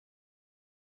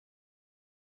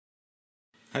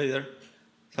Hi there.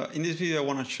 So in this video I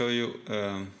want to show you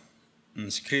a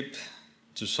script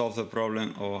to solve the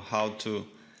problem of how to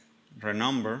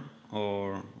renumber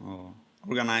or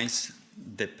organize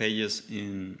the pages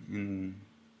in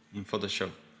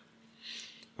Photoshop.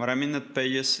 What I mean with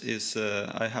pages is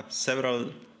I have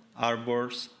several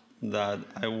artboards that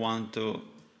I want to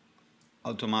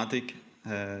automatic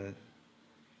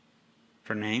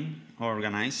rename or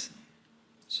organize.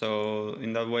 So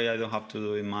in that way I don't have to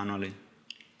do it manually.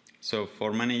 So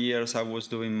for many years I was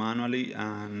doing manually,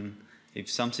 and if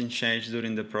something changed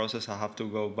during the process, I have to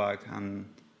go back and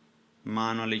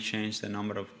manually change the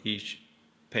number of each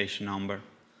page number.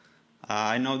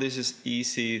 I know this is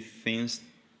easy things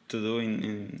to do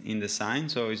in design,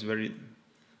 so it's very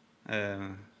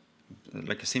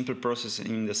like a simple process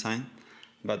in design,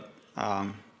 but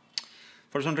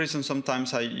for some reason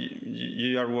sometimes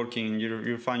you are working,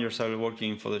 you find yourself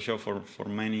working in Photoshop for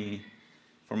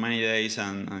many days,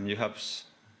 and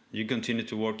you continue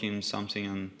to work in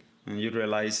something, and you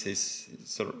realize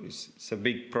it's a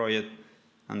big project,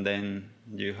 and then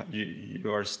you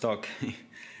are stuck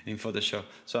in Photoshop.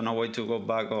 So no way to go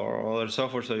back or other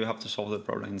software, so you have to solve the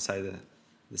problem inside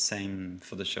the same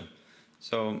Photoshop.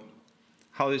 So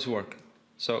how this work?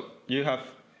 So you have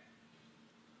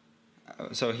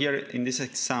so here in this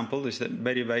example, this is a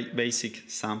very basic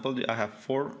sample. I have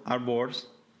 4 artboards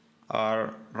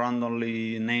are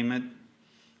randomly named,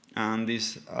 and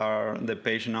these are the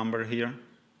page number here,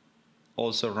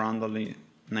 also randomly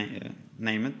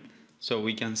named, so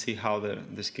we can see how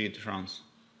the script runs.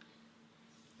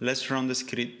 Let's run the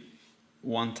script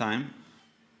one time.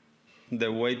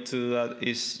 The way to do that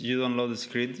is you download the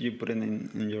script, you put it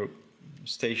in your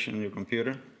station, your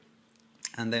computer,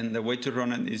 and then the way to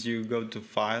run it is you go to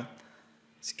File,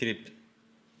 Script,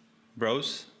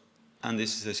 Browse, and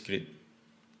this is the script.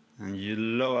 And you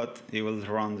load it will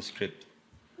run the script.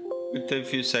 It will take a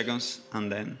few seconds,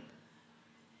 and then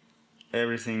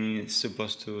everything is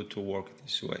supposed to work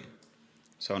this way.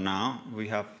 So now we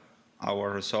have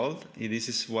our result. This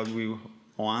is what we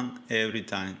want every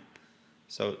time.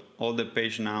 So all the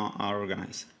pages now are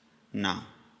organized. Now,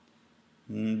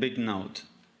 big note,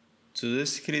 to the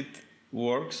script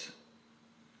works,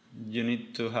 you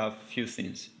need to have few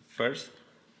things. First,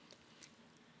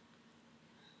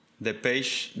 the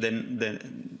page,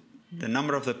 the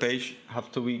number of the page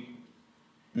have to be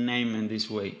named in this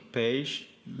way: page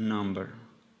number,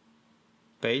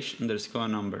 page underscore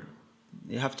number.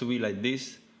 It have to be like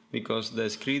this because the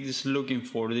script is looking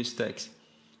for this text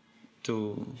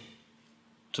to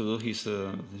do his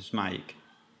magic.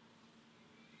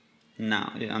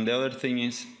 Now, and the other thing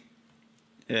is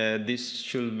this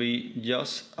should be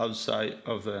just outside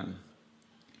of the,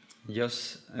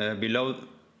 below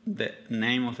the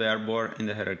name of the artboard in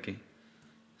the hierarchy.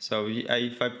 So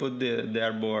if I put the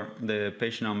artboard, the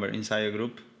page number inside a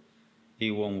group, it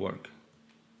won't work.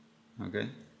 Okay?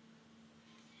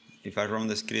 If I run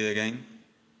the script again,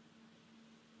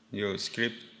 you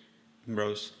script,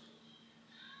 browse,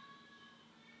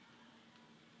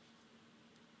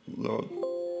 load,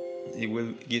 it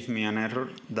will give me an error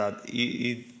that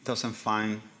it doesn't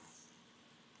find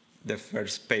the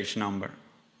first page number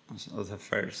of the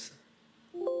first.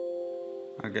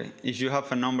 Okay, if you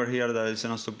have a number here that is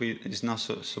not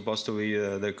supposed to be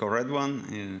the correct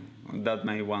one, that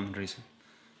may be one reason.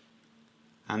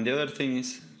 And the other thing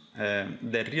is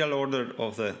the real order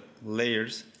of the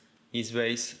layers is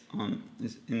based on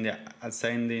in the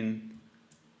ascending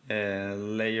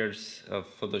layers of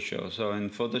Photoshop. So in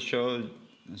Photoshop,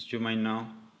 as you might know,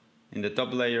 in the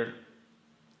top layer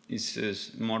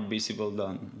is more visible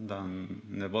than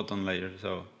the bottom layer.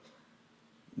 So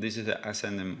this is the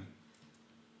ascending.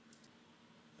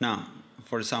 Now,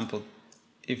 for example,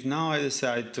 if now I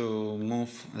decide to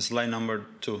move slide number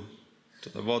 2 to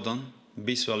the bottom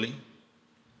visually,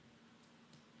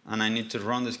 and I need to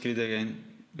run the script again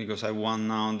because I want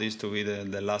now this to be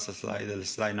the last slide, the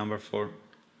slide number 4,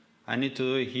 I need to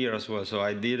do it here as well. So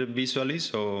I did it visually,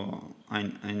 so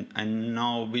I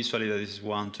know visually that this is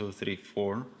 1, 2, 3,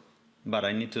 4, but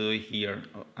I need to do it here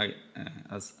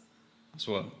as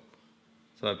well.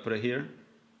 So I put it here,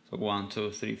 so 1,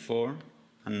 2, 3, 4.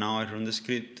 And now I run the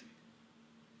script.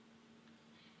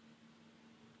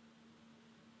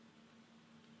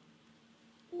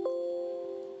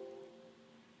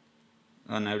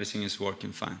 And everything is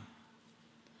working fine.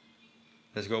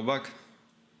 Let's go back.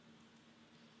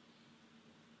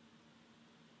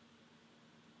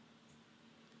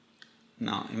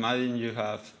 Now imagine you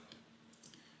have,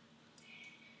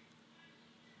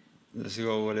 let's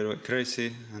go a little bit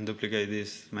crazy and duplicate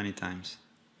this many times.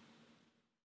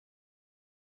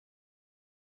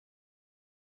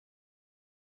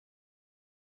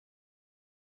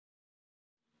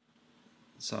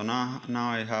 So now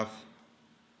I have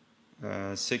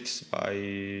 6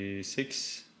 by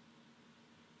 6.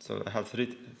 So I have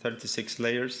 36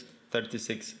 layers,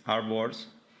 36 artboards,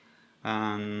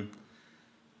 and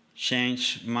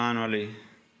change manually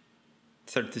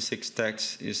 36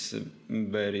 text is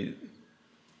very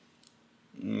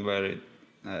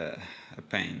a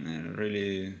pain, a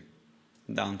really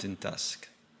daunting task.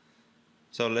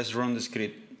 So let's run the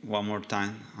script one more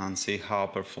time and see how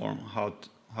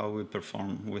we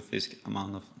perform with this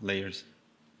amount of layers.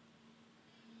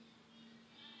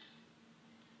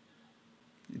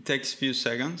 It takes a few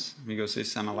seconds because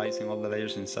it's analyzing all the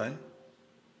layers inside,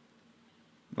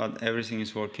 but everything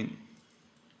is working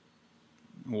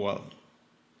well.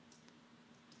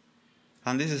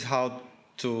 And this is how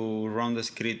to run the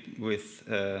script with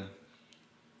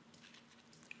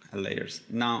layers.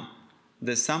 Now,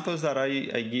 the samples that I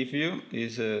give you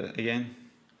is, again,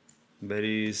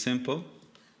 very simple.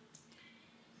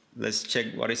 Let's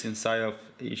check what is inside of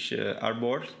each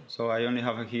artboard. So I only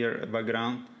have here a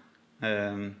background,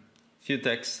 few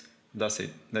text, that's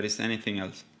it. There is anything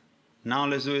else. Now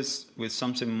let's do it with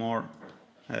something more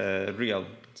real.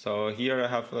 So here I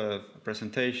have a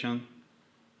presentation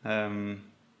that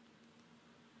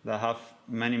have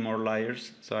many more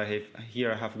layers. So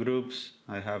here I have groups,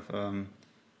 I have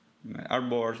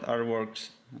artboards,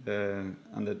 artworks,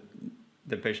 and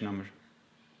the page number.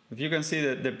 If you can see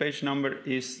that the page number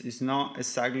is not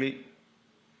exactly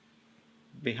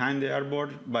behind the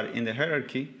artboard, but in the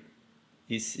hierarchy,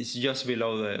 it's just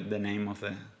below the name of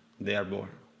the artboard.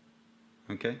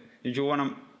 Okay? If you want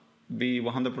to be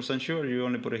 100% sure, you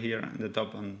only put it here at the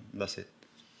top and that's it.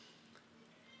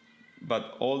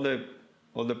 But all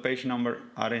the page number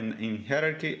are in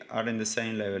hierarchy are in the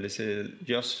same level. It's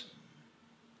just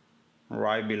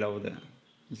right below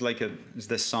it's like it's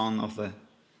the son of the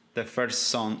first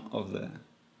son of the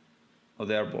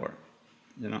artboard,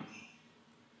 you know.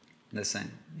 The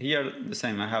same. Here the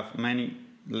same. I have many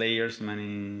layers,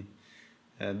 many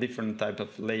different type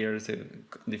of layers,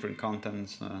 different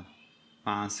contents,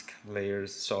 mask,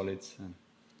 layers, solids,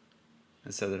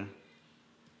 etc.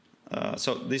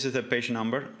 So this is the page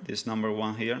number, this number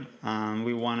 1 here, and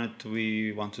we want it to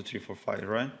be 1, 2, 3, 4, 5,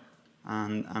 right?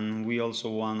 And we also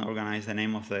want to organize the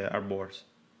name of the artboards.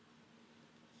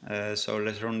 So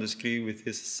let's run the script with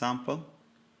this sample.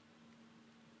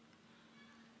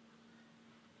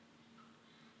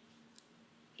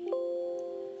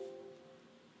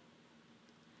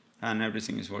 And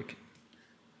everything is working.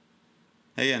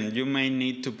 Again, you may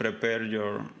need to prepare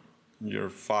your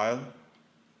file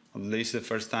at least the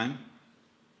first time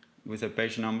with a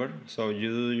page number. So you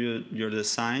do your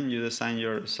design, you design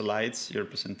your slides, your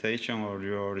presentation, or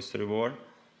your storyboard.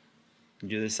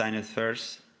 You design it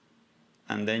first,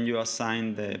 and then you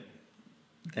assign the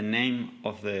name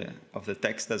of the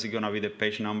text that's going to be the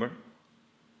page number,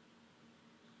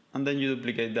 and then you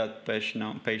duplicate that page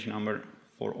number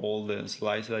for all the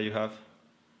slides that you have,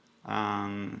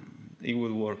 and it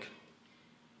will work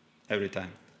every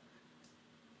time.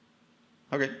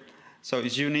 Okay, so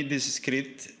if you need this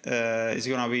script, it's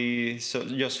going to be, so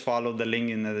just follow the link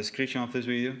in the description of this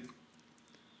video.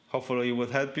 Hopefully it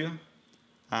will help you,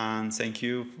 and thank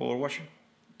you for watching.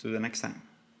 To the next time.